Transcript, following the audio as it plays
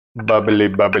Bubbly,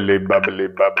 bubbly, bubbly,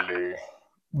 bubbly,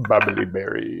 bubbly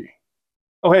berry.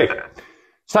 Oh, hey,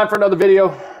 it's time for another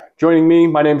video. Joining me,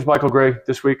 my name is Michael Gray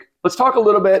this week. Let's talk a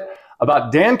little bit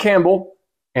about Dan Campbell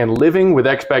and living with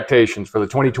expectations for the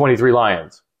 2023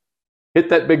 Lions. Hit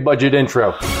that big budget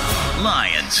intro.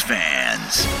 Lions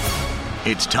fans,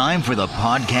 it's time for the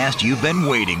podcast you've been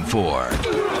waiting for.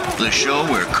 The show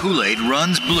where Kool-Aid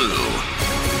runs blue,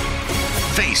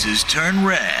 faces turn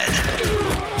red,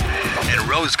 and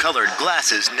rose-colored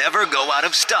glasses never go out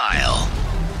of style.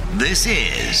 This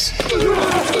is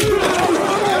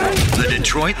the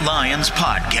Detroit Lions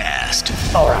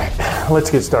Podcast. All right, let's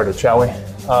get started, shall we?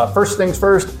 First things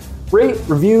first, rate,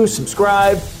 review,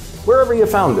 subscribe, wherever you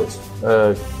found this.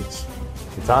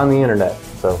 It's on the internet,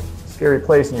 so scary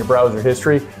place in your browser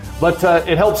history. But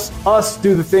it helps us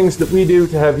do the things that we do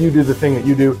to have you do the thing that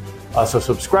you do. So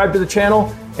subscribe to the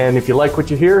channel, and if you like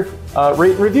what you hear,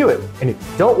 rate and review it. And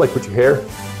if you don't like what you hear,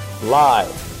 lie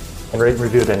and rate and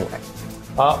review it anyway.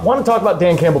 Want to talk about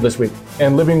Dan Campbell this week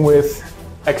and living with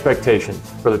expectations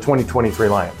for the 2023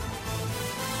 Lions.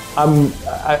 I'm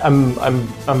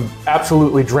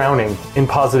absolutely drowning in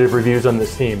positive reviews on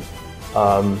this team.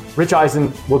 Rich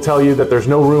Eisen will tell you that there's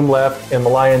no room left in the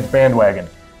Lions bandwagon.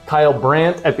 Kyle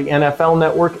Brandt at the NFL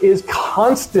Network is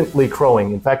constantly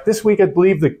crowing. In fact, this week I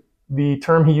believe the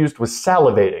term he used was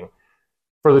salivating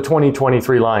for the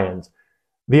 2023 Lions.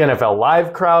 The NFL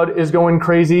Live crowd is going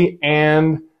crazy,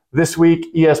 and this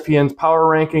week ESPN's power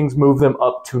rankings move them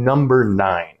up to number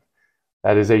 9.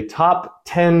 That is a top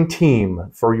 10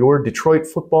 team for your Detroit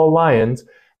football Lions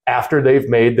after they've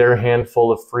made their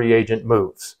handful of free agent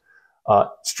moves.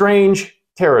 Strange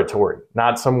territory,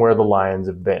 not somewhere the Lions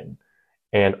have been.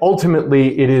 And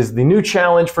ultimately, it is the new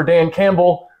challenge for Dan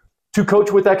Campbell to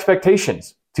coach with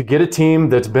expectations, to get a team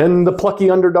that's been the plucky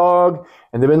underdog,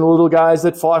 and they've been the little guys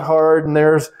that fought hard, and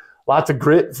there's lots of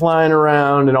grit flying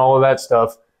around and all of that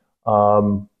stuff,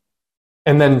 and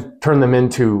then turn them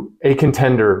into a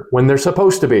contender when they're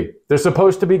supposed to be. They're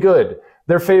supposed to be good.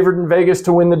 They're favored in Vegas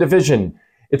to win the division.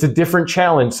 It's a different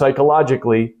challenge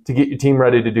psychologically to get your team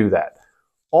ready to do that.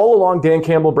 All along, Dan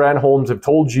Campbell, Brad Holmes have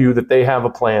told you that they have a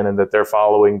plan and that they're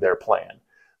following their plan,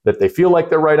 that they feel like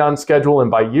they're right on schedule.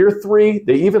 And by year 3,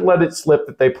 they even let it slip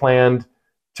that they planned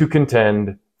to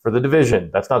contend for the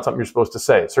division. That's not something you're supposed to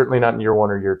say. Certainly not in year 1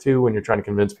 or year 2 when you're trying to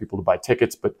convince people to buy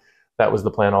tickets. But that was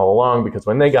the plan all along, because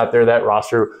when they got there, that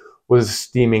roster was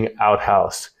steaming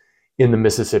outhouse in the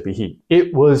Mississippi heat.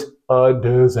 It was a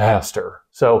disaster.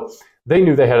 So they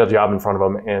knew they had a job in front of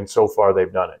them, and so far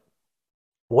they've done it.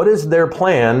 What does their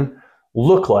plan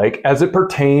look like as it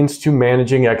pertains to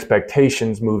managing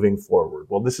expectations moving forward?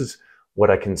 Well, this is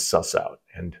what I can suss out.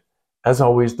 And as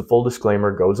always, the full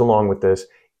disclaimer goes along with this.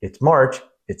 It's March.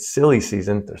 It's silly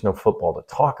season. There's no football to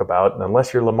talk about. And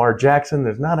unless you're Lamar Jackson,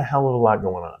 there's not a hell of a lot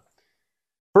going on.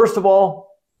 First of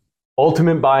all,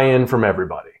 ultimate buy-in from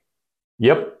everybody.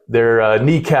 Yep, they're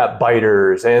kneecap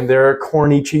biters and they're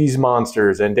corny cheese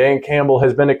monsters. And Dan Campbell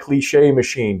has been a cliche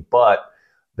machine, but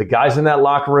the guys in that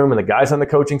locker room and the guys on the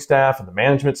coaching staff and the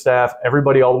management staff,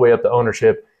 everybody all the way up to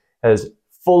ownership has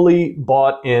fully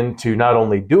bought into not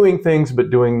only doing things, but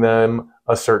doing them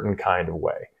a certain kind of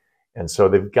way. And so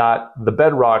they've got the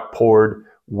bedrock poured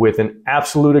with an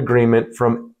absolute agreement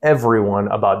from everyone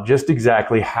about just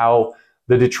exactly how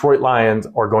the Detroit Lions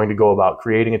are going to go about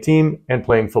creating a team and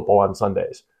playing football on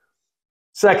Sundays.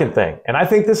 Second thing, and I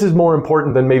think this is more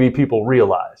important than maybe people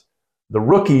realize, the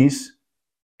rookies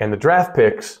and the draft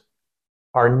picks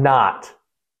are not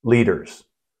leaders.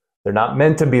 They're not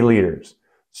meant to be leaders.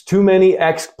 There's too many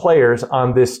ex-players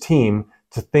on this team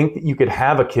to think that you could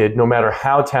have a kid, no matter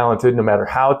how talented, no matter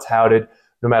how touted,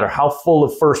 no matter how full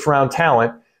of first-round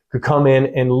talent, could come in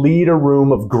and lead a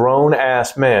room of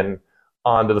grown-ass men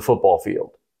onto the football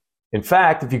field. In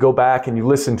fact, if you go back and you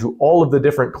listen to all of the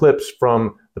different clips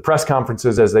from the press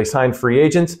conferences as they signed free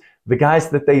agents, the guys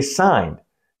that they signed,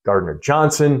 Gardner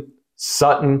Johnson,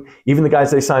 Sutton, even the guys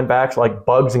they signed back like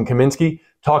Buggs and Kaminsky,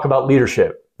 talk about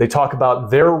leadership. They talk about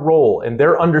their role and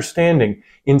their understanding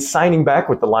in signing back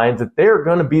with the Lions, that they're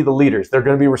going to be the leaders. They're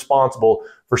going to be responsible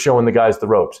for showing the guys the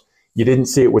ropes. You didn't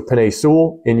see it with Penei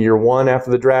Sewell in year 1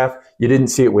 after the draft. You didn't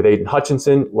see it with Aiden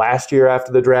Hutchinson last year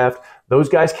after the draft. Those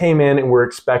guys came in and were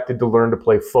expected to learn to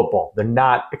play football. They're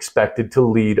not expected to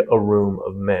lead a room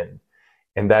of men.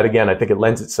 And that, again, I think it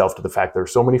lends itself to the fact there are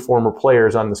so many former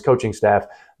players on this coaching staff.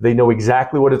 They know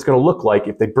exactly what it's going to look like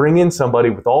if they bring in somebody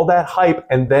with all that hype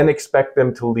and then expect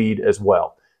them to lead as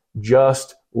well.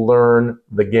 Just learn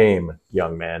the game,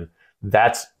 young man.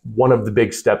 That's one of the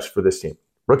big steps for this team.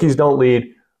 Rookies don't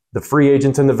lead. The free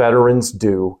agents and the veterans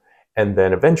do. And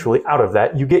then eventually out of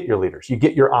that, you get your leaders. You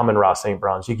get your Amon-Ra St.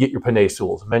 Browns. You get your Penei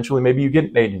Sewells. Eventually, maybe you get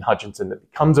an Aiden Hutchinson that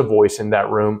becomes a voice in that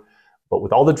room. But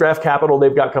with all the draft capital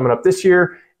they've got coming up this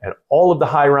year and all of the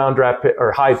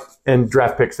high-end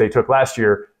draft picks they took last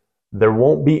year, there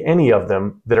won't be any of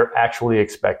them that are actually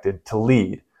expected to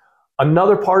lead.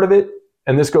 Another part of it,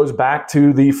 and this goes back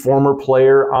to the former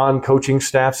player on coaching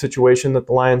staff situation that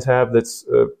the Lions have that's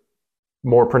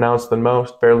more pronounced than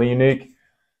most, fairly unique,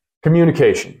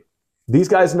 communication. These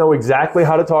guys know exactly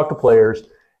how to talk to players,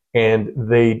 and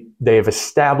they've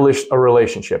established a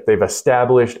relationship. They've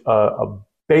established a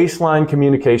baseline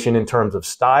communication in terms of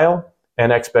style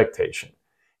and expectation.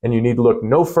 And you need to look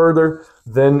no further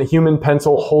than human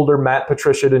pencil holder Matt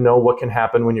Patricia to know what can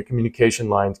happen when your communication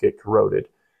lines get corroded.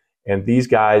 And these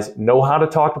guys know how to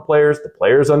talk to players. The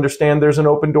players understand there's an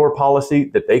open door policy,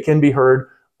 that they can be heard.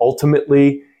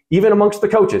 Ultimately, even amongst the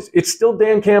coaches, it's still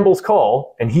Dan Campbell's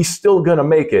call, and he's still going to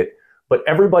make it. But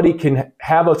everybody can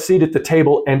have a seat at the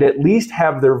table and at least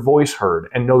have their voice heard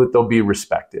and know that they'll be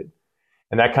respected.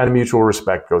 And that kind of mutual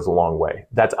respect goes a long way.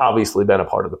 That's obviously been a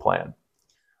part of the plan.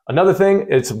 Another thing,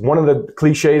 it's one of the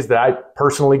cliches that I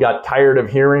personally got tired of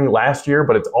hearing last year,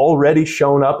 but it's already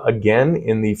shown up again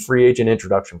in the free agent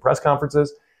introduction press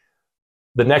conferences.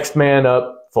 The next man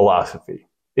up philosophy.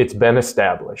 It's been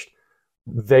established.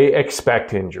 They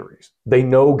expect injuries. They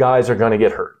know guys are going to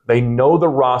get hurt. They know the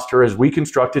roster as we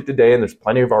construct it today, and there's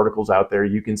plenty of articles out there.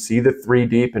 You can see the 3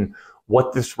 deep and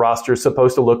what this roster is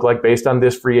supposed to look like based on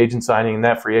this free agent signing and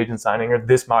that free agent signing, or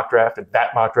this mock draft and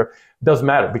that mock draft. It doesn't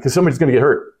matter because somebody's going to get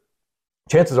hurt.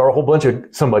 Chances are a whole bunch of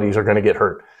somebodies are going to get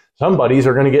hurt. Somebodies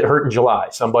are going to get hurt in July.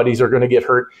 Somebodies are going to get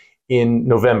hurt in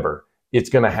November. It's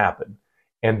going to happen.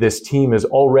 And this team is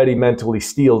already mentally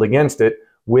steeled against it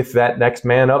with that next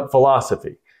man up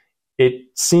philosophy. It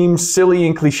seems silly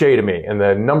and cliche to me. And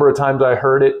the number of times I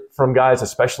heard it from guys,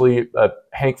 especially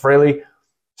Hank Fraley,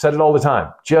 said it all the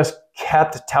time, just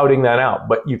kept touting that out.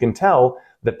 But you can tell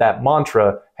that that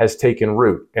mantra has taken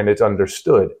root and it's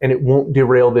understood. And it won't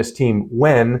derail this team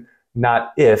when,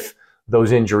 not if,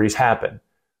 those injuries happen.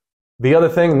 The other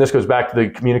thing, and this goes back to the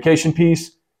communication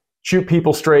piece, shoot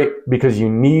people straight because you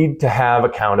need to have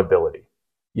accountability.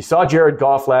 You saw Jared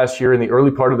Goff last year in the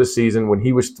early part of the season when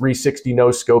he was 360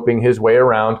 no-scoping his way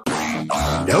around.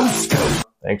 No-scope.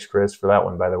 Thanks, Chris, for that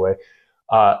one, by the way.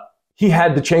 He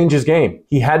had to change his game.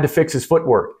 He had to fix his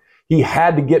footwork. He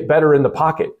had to get better in the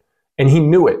pocket, and he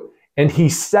knew it, and he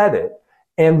said it,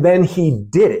 and then he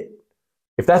did it.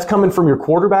 If that's coming from your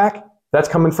quarterback, that's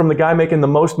coming from the guy making the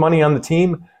most money on the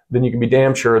team, then you can be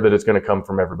damn sure that it's going to come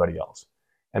from everybody else.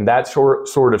 And that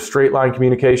sort of straight line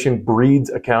communication breeds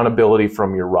accountability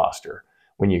from your roster.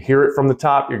 When you hear it from the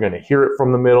top, you're going to hear it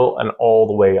from the middle and all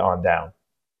the way on down.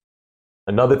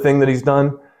 Another thing that he's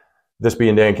done, this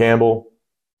being Dan Campbell,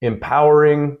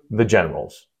 empowering the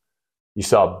generals. You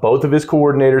saw both of his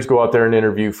coordinators go out there and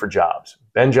interview for jobs.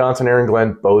 Ben Johnson, Aaron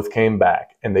Glenn both came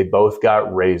back, and they both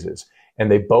got raises.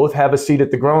 And they both have a seat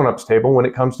at the grown-ups table when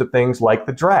it comes to things like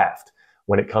the draft,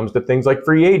 when it comes to things like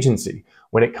free agency,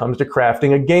 when it comes to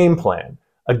crafting a game plan.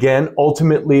 Again,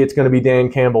 ultimately, it's going to be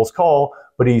Dan Campbell's call,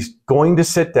 but he's going to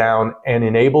sit down and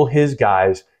enable his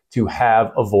guys to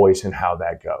have a voice in how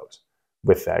that goes.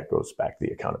 With that goes back to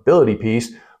the accountability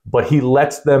piece, but he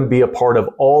lets them be a part of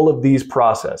all of these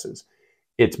processes.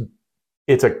 It's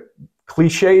a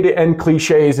cliche to end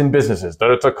cliches in businesses,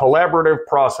 that it's a collaborative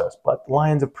process, but the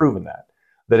Lions have proven that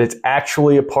it's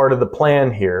actually a part of the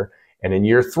plan here. And in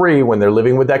year 3, when they're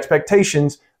living with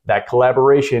expectations, that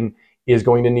collaboration is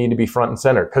going to need to be front and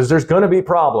center because there's going to be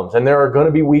problems and there are going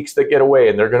to be weeks that get away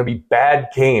and there are going to be bad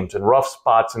games and rough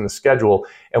spots in the schedule.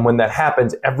 And when that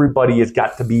happens, everybody has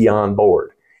got to be on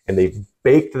board. And they've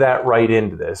baked that right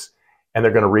into this and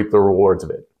they're going to reap the rewards of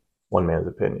it. One man's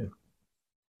opinion.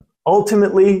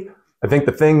 Ultimately, I think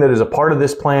the thing that is a part of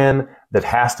this plan that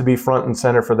has to be front and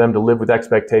center for them to live with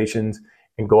expectations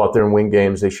and go out there and win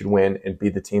games they should win and be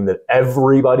the team that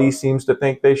everybody seems to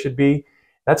think they should be,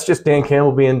 that's just Dan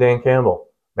Campbell being Dan Campbell.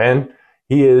 Man,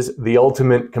 he is the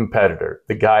ultimate competitor.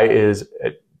 The guy is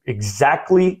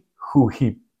exactly who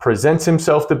he presents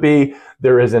himself to be.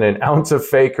 There isn't an ounce of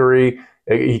fakery.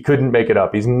 He couldn't make it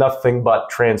up. He's nothing but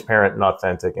transparent and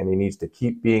authentic, and he needs to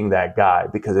keep being that guy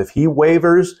because if he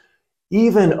wavers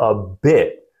even a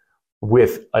bit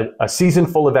with a season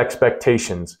full of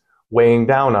expectations weighing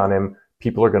down on him,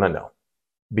 people are going to know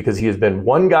because he has been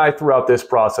one guy throughout this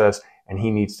process and he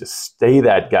needs to stay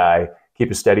that guy, keep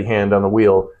a steady hand on the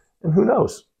wheel, and who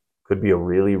knows, could be a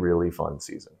really, really fun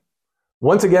season.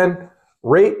 Once again,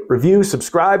 rate, review,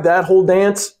 subscribe, that whole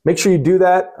dance. Make sure you do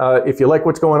that. If you like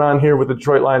what's going on here with the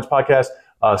Detroit Lions podcast,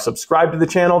 Subscribe to the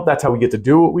channel. That's how we get to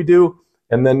do what we do.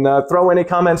 And then throw any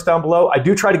comments down below. I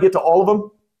do try to get to all of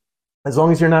them, as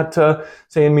long as you're not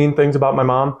saying mean things about my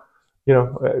mom. You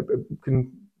know,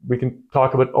 we can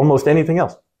talk about almost anything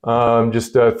else.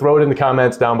 Just throw it in the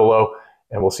comments down below,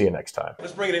 and we'll see you next time.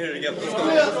 Let's bring it in here together. Let's go.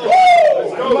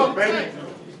 Let's go. Come on, baby.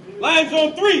 Lions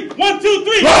on 3. 1, 2,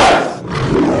 3.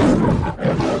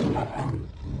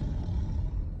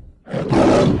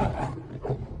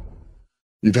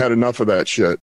 You've had enough of that shit.